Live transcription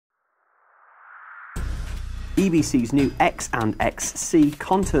EBC's new X and XC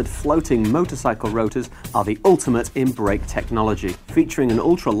contoured floating motorcycle rotors are the ultimate in brake technology, featuring an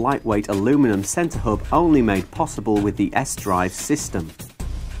ultra-lightweight aluminum centre hub only made possible with the S-Drive system.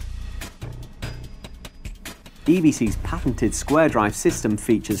 EBC's patented square drive system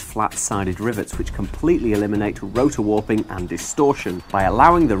features flat-sided rivets which completely eliminate rotor warping and distortion by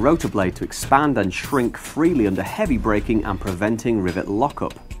allowing the rotor blade to expand and shrink freely under heavy braking and preventing rivet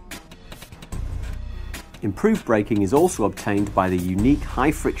lockup. Improved braking is also obtained by the unique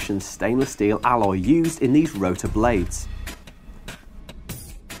high-friction stainless steel alloy used in these rotor blades.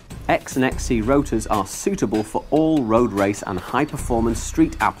 X and XC rotors are suitable for all road race and high-performance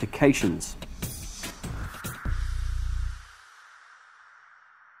street applications.